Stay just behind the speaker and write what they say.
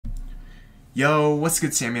Yo, what's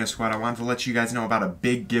good, Samuel Squad? I wanted to let you guys know about a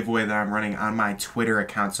big giveaway that I'm running on my Twitter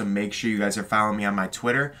account, so make sure you guys are following me on my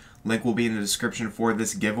Twitter. Link will be in the description for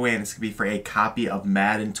this giveaway, and it's going to be for a copy of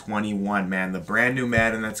Madden 21, man. The brand new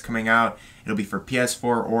Madden that's coming out. It'll be for PS4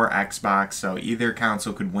 or Xbox, so either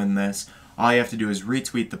console could win this. All you have to do is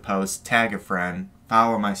retweet the post, tag a friend,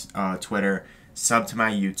 follow my Twitter, sub to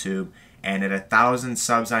my YouTube, and at 1,000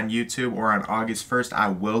 subs on YouTube or on August 1st, I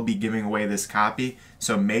will be giving away this copy.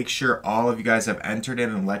 So make sure all of you guys have entered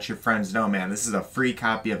in and let your friends know, man. This is a free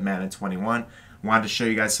copy of Madden 21. Wanted to show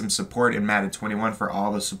you guys some support in Madden 21 for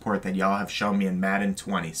all the support that y'all have shown me in Madden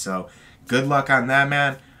 20. So good luck on that,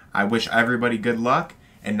 man. I wish everybody good luck.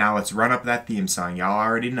 And now let's run up that theme song. Y'all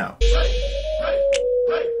already know.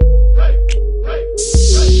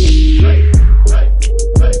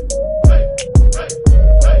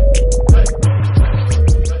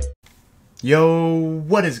 Yo,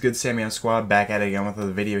 what is good, Samuel Squad? Back at it again with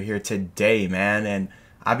another video here today, man. And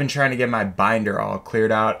I've been trying to get my binder all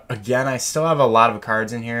cleared out. Again, I still have a lot of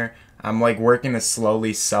cards in here. I'm like working to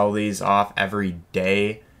slowly sell these off every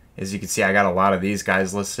day. As you can see, I got a lot of these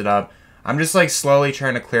guys listed up. I'm just like slowly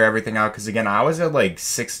trying to clear everything out because again, I was at like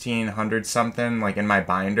 1,600 something like in my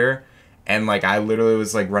binder. And like I literally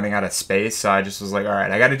was like running out of space. So I just was like, alright,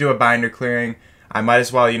 I got to do a binder clearing. I might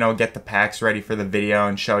as well, you know, get the packs ready for the video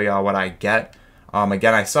and show y'all what I get.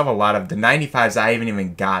 Again, I still have a lot of the 95s I haven't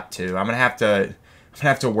even got to. I'm gonna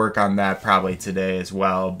have to work on that probably today as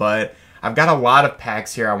well. But I've got a lot of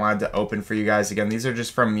packs here I wanted to open for you guys. Again, these are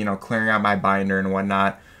just from, you know, clearing out my binder and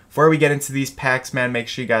whatnot. Before we get into these packs, man, make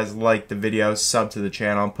sure you guys like the video, sub to the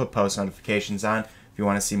channel, and put post notifications on if you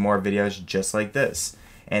want to see more videos just like this.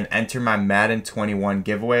 And enter my Madden 21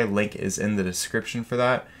 giveaway. Link is in the description for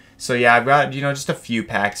that. So yeah, I've got, you know, just a few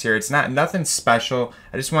packs here. It's nothing special.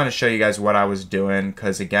 I just want to show you guys what I was doing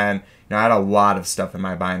because again, you know, I had a lot of stuff in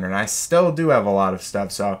my binder and I still do have a lot of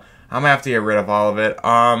stuff. So I'm gonna have to get rid of all of it.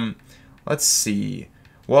 Let's see.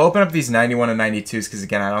 We'll open up these 91 and 92s because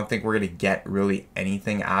again, I don't think we're gonna get really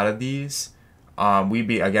anything out of these. We'd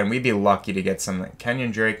be lucky to get something.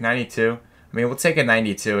 Kenyon Drake 92. I mean, we'll take a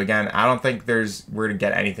 92. Again, I don't think we're gonna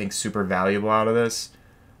get anything super valuable out of this.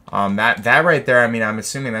 That right there, I mean, I'm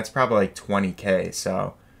assuming that's probably like 20K,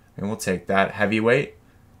 so I mean, we'll take that. Heavyweight,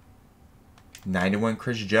 91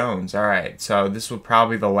 Chris Jones. All right, so this will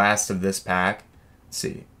probably be the last of this pack. Let's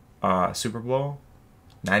see, Super Bowl,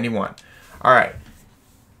 91. All right.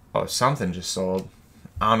 Oh, something just sold.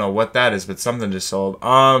 I don't know what that is, but something just sold.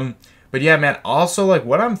 But yeah, man. Also, like,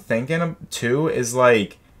 what I'm thinking of too is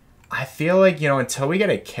like, I feel like, you know, until we get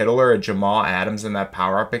a Kittle or a Jamal Adams in that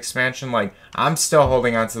power-up expansion, like, I'm still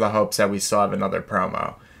holding on to the hopes that we still have another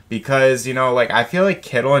promo. Because, you know, like, I feel like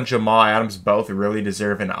Kittle and Jamal Adams both really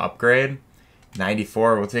deserve an upgrade.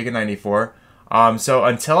 94, we'll take a 94. So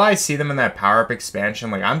until I see them in that power-up expansion,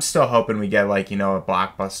 like, I'm still hoping we get, like, you know, a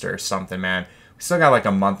blockbuster or something, man. We still got, like,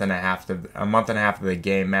 a month and a half of the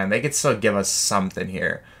game, man. They could still give us something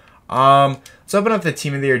here. Let's open up the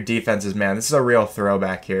Team of the Year defenses, man. This is a real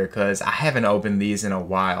throwback here because I haven't opened these in a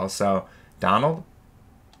while. So, Donald,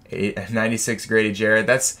 96 Grady Jarrett.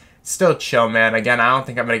 That's still chill, man. Again, I don't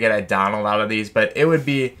think I'm going to get a Donald out of these, but it'd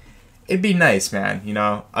be nice, man. You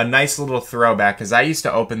know, a nice little throwback because I used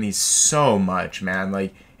to open these so much, man.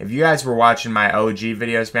 Like, if you guys were watching my OG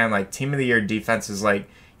videos, man, like, Team of the Year defense is like,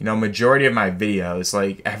 you know, majority of my videos,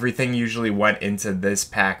 like, everything usually went into this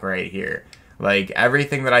pack right here. Like,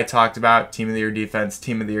 everything that I talked about, Team of the Year defense,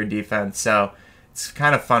 Team of the Year defense. So, it's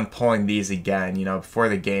kind of fun pulling these again, you know, before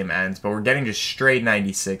the game ends. But we're getting just straight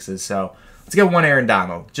 96s. So, let's get one Aaron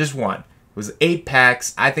Donald. Just one. It was 8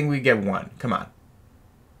 packs. I think we get one. Come on.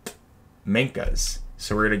 Minkas.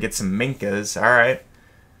 So, we're going to get some Minkas. All right.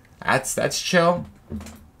 That's chill. I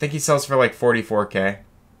think he sells for like 44K.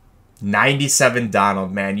 97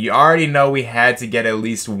 Donald, man. You already know we had to get at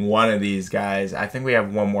least one of these guys. I think we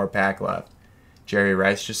have one more pack left. Jerry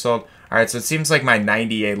Rice just sold. Alright, so it seems like my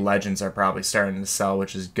 98 Legends are probably starting to sell,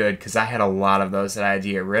 which is good because I had a lot of those that I had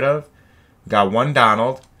to get rid of. We got one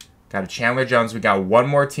Donald. Got a Chandler Jones. We got one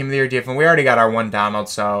more Team of the Year defense. We already got our one Donald,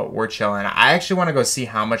 so we're chilling. I actually want to go see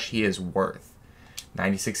how much he is worth.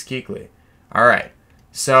 96 Kuechly. Alright.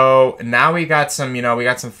 So now we got some, you know, we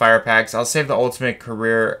got some fire packs. I'll save the Ultimate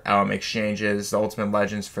Career exchanges, the Ultimate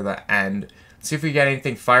Legends for the end. Let's see if we get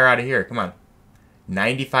anything fire out of here. Come on.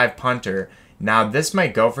 95 Punter. Now, this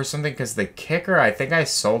might go for something because the kicker, I think I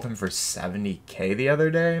sold him for 70K the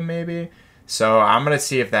other day, maybe. So, I'm going to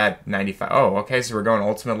see if that 95... Oh, okay, so we're going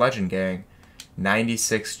Ultimate Legend Gang.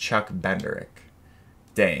 96 Chuck Benderick.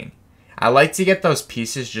 Dang. I like to get those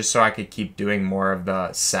pieces just so I could keep doing more of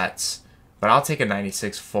the sets. But I'll take a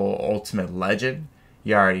 96 full Ultimate Legend.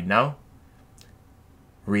 You already know.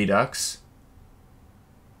 Redux.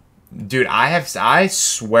 Dude, I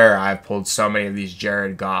swear I've pulled so many of these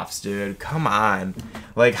Jared Goffs, dude. Come on.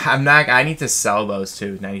 Like, I need to sell those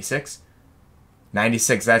too. 96?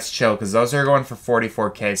 96, that's chill, because those are going for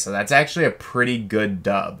 44K, so that's actually a pretty good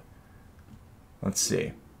dub. Let's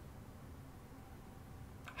see.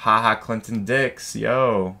 Haha, Clinton Dix.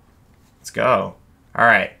 Yo. Let's go.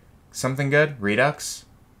 Alright. Something good? Redux?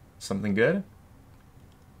 Something good?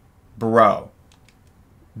 Bro.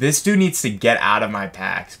 This dude needs to get out of my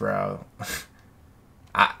packs, bro.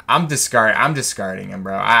 I'm discarding him,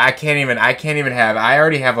 bro. I can't even have, I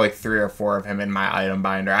already have like 3 or 4 of him in my item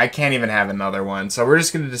binder. I can't even have another one. So we're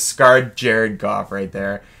just going to discard Jared Goff right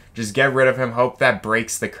there. Just get rid of him. Hope that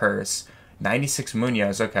breaks the curse. 96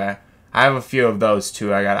 Munoz, okay. I have a few of those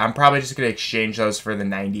too. I'm probably just going to exchange those for the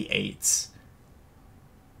 98s.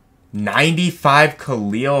 95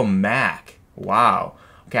 Khalil Mack. Wow.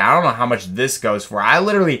 Okay, I don't know how much this goes for. I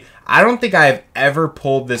don't think I've ever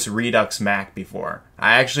pulled this Redux Mac before.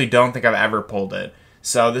 I actually don't think I've ever pulled it.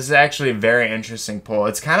 So this is actually a very interesting pull.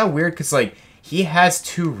 It's kind of weird because, like, he has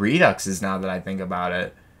 2 Reduxes now that I think about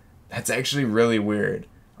it. That's actually really weird.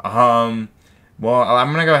 Well,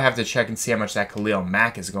 I'm going to have to check and see how much that Khalil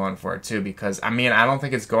Mack is going for, too. Because, I mean, I don't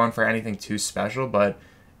think it's going for anything too special, but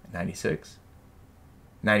 96?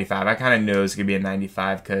 95. I kind of knew it was going to be a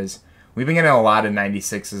 95 because we've been getting a lot of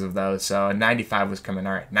 96s of those, so a 95 was coming.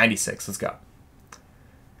 All right, 96, let's go.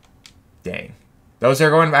 Dang. Those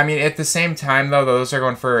are going, I mean, at the same time, though, those are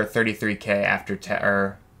going for 33K after tax,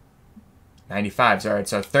 or 95s. All right,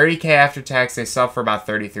 so 30K after tax, they sell for about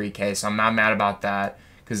 33K, so I'm not mad about that.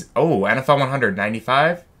 Because, oh, NFL 100,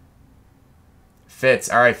 95? Fitz.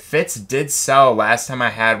 All right, Fitz did sell last time I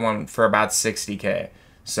had one for about 60K.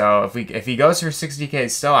 So if he goes for 60K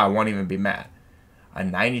still, I won't even be mad. A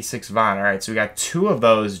 96 Vaughn. All right, so we got 2 of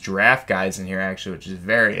those draft guys in here, actually, which is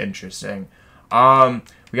very interesting.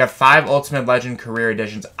 We got 5 Ultimate Legend Career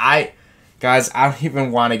Editions. Guys, I don't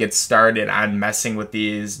even want to get started on messing with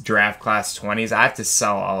these draft class 20s. I have to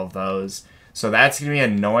sell all of those. So that's going to be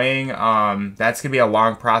annoying. That's going to be a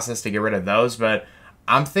long process to get rid of those, but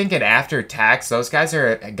I'm thinking after tax, those guys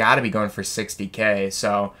are got to be going for 60K.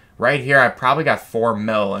 So right here, I probably got 4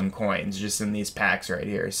 mil in coins just in these packs right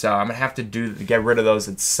here. So I'm going to have to get rid of those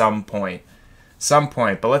at some point.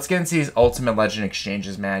 But let's get into these Ultimate Legend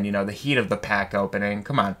exchanges, man. You know, the heat of the pack opening.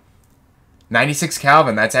 Come on. 96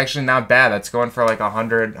 Calvin. That's actually not bad. That's going for like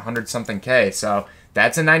 100 something K. So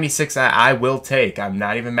that's a 96 I will take. I'm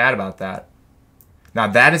not even mad about that. Now,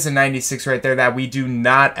 that is a 96 right there that we do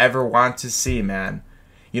not ever want to see, man.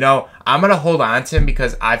 You know, I'm going to hold on to him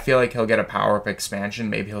because I feel like he'll get a power-up expansion.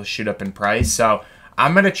 Maybe he'll shoot up in price. So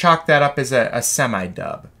I'm going to chalk that up as a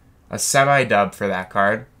semi-dub. A semi-dub for that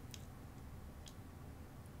card.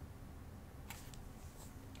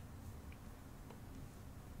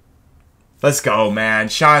 Let's go, man.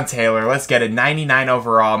 Sean Taylor, let's get it. 99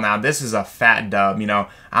 overall. Now, this is a fat dub. You know,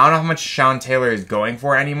 I don't know how much Sean Taylor is going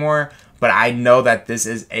for anymore, but I know that this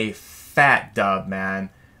is a fat dub, man.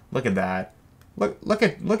 Look at that. Look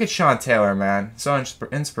at Sean Taylor, man. So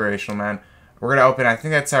inspirational, man. We're going to open, I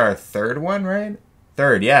think that's our 3rd one, right?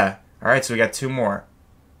 3rd, yeah. All right, so we got 2 more.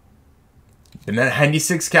 And then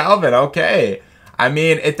 96 Calvin, okay. I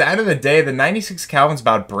mean, at the end of the day, the 96 Calvin's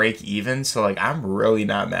about break even, so, like, I'm really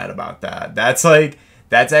not mad about that. That's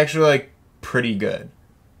actually, like, pretty good.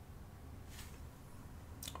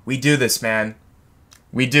 We do this, man.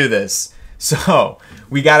 We do this. So,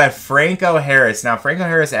 we got a Franco Harris. Now, Franco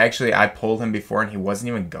Harris, actually, I pulled him before, and he wasn't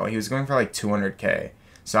even going. He was going for, like, 200K.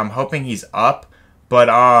 So, I'm hoping he's up. But,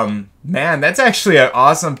 man, that's actually an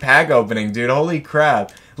awesome pack opening, dude. Holy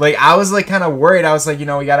crap. Like, I was, like, kind of worried. I was like, you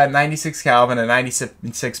know, we got a 96 Calvin, a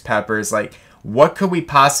 96 Peppers. Like, what could we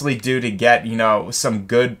possibly do to get, you know, some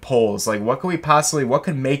good pulls? Like, what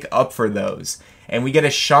could make up for those? And we get a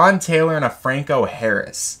Sean Taylor and a Franco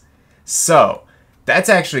Harris. So, that's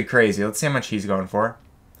actually crazy. Let's see how much he's going for.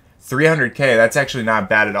 300K, that's actually not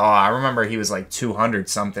bad at all. I remember he was like 200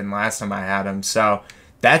 something last time I had him. So,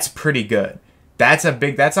 that's pretty good. That's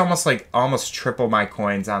almost triple my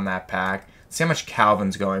coins on that pack. Let's see how much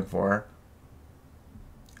Calvin's going for.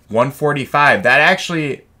 145. That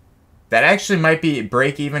actually might be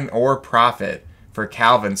break even or profit for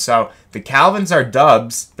Calvin. So the Calvins are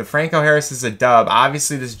dubs. The Franco Harris is a dub.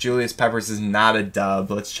 Obviously, this Julius Peppers is not a dub.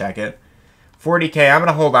 Let's check it. 40K. I'm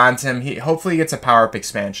gonna hold on to him. He hopefully gets a power-up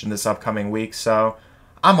expansion this upcoming week. So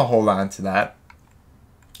I'm gonna hold on to that.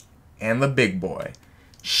 And the big boy,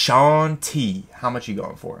 Sean T. How much you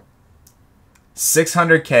going for?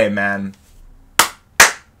 600K, man.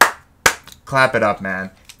 Clap it up,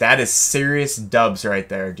 man. That is serious dubs right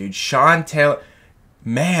there, dude. Sean Taylor.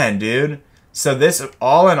 Man, dude. So this,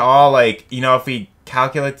 all in all, like, you know, if we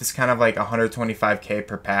calculate this kind of like 125K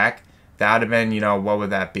per pack, that would have been, you know, what would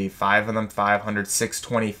that be? 5 of them, 500,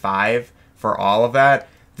 625 for all of that.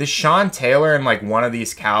 The Sean Taylor and like one of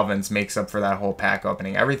these Calvins makes up for that whole pack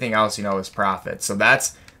opening. Everything else, you know, is profit. So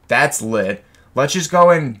that's lit. Let's just go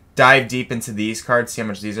and dive deep into these cards, see how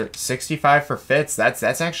much these are. 65 for Fitz. That's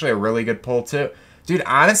actually a really good pull too. Dude,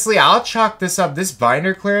 honestly, I'll chalk this up. This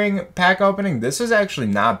binder clearing pack opening, this was actually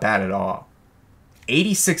not bad at all.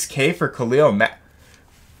 86K for Khalil Mack.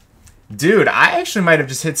 Dude, I actually might have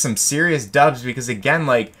just hit some serious dubs because, again,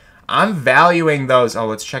 like, I'm valuing those. Oh,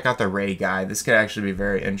 let's check out the Ray guy. This could actually be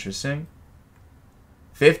very interesting.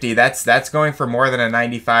 50, that's going for more than a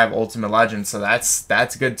 95 Ultimate Legend, so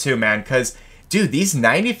that's good too, man. Because, dude, these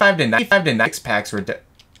 95 to 96 packs were...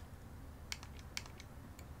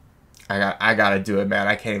 I gotta do it, man.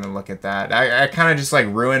 I can't even look at that. I kind of just, like,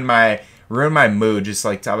 ruined my mood. Just,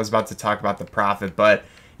 like, I was about to talk about the profit, but,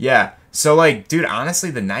 yeah. So, like, dude,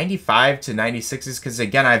 honestly, the 95 to 96s, because,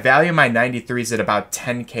 again, I value my 93s at about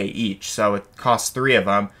 10K each. So, it costs 3 of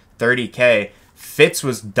them, 30K. Fitz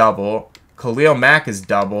was double. Khalil Mack is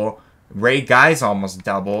double. Ray Guy's almost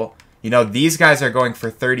double. You know, these guys are going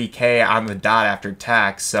for 30K on the dot after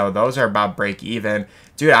tax. So, those are about break even.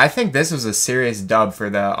 Dude, I think this was a serious dub for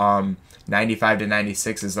the 95 to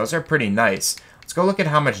 96s. Those are pretty nice. Let's go look at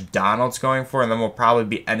how much Donald's going for, and then we'll probably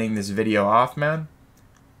be ending this video off, man.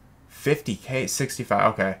 50K,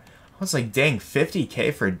 65, okay. I was like, dang,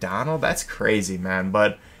 50K for Donald? That's crazy, man.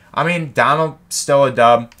 But, I mean, Donald, still a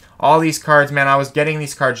dub. All these cards, man, I was getting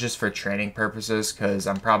these cards just for training purposes because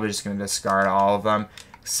I'm probably just going to discard all of them.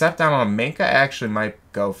 Except Donald Minka actually might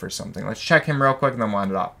go for something. Let's check him real quick and then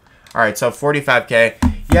wind it up. Alright, so 45K.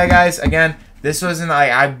 Yeah, guys, again, this wasn't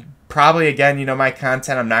like... I probably, again, you know, my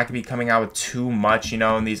content, I'm not going to be coming out with too much, you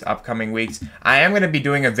know, in these upcoming weeks. I am going to be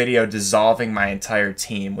doing a video dissolving my entire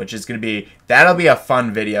team, which is going to be... That'll be a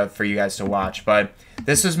fun video for you guys to watch, but...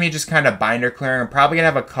 This was me just kind of binder clearing. I'm probably going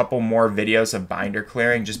to have a couple more videos of binder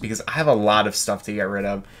clearing just because I have a lot of stuff to get rid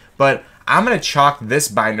of. But I'm going to chalk this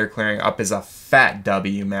binder clearing up as a fat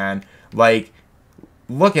W, man. Like,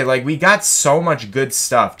 look at, like, we got so much good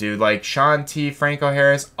stuff, dude. Like, Sean T, Franco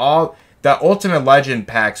Harris, all... The Ultimate Legend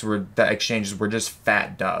packs were... The exchanges were just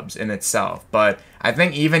fat dubs in itself. But I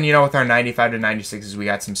think even, you know, with our 95 to 96s, we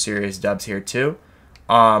got some serious dubs here, too.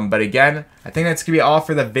 But again, I think that's going to be all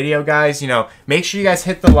for the video, guys. You know, make sure you guys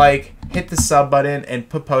hit the like, hit the sub button, and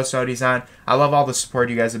put post notifications on. I love all the support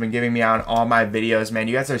you guys have been giving me on all my videos, man.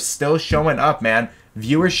 You guys are still showing up, man.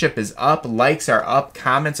 Viewership is up, likes are up,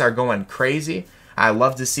 comments are going crazy. I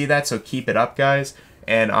love to see that, so keep it up, guys.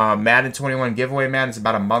 And Madden 21 giveaway, man, is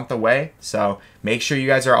about a month away. So make sure you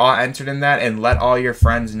guys are all entered in that and let all your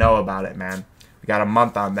friends know about it, man. We got a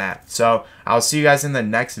month on that. So I'll see you guys in the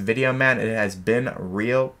next video, man. It has been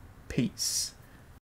real. Peace.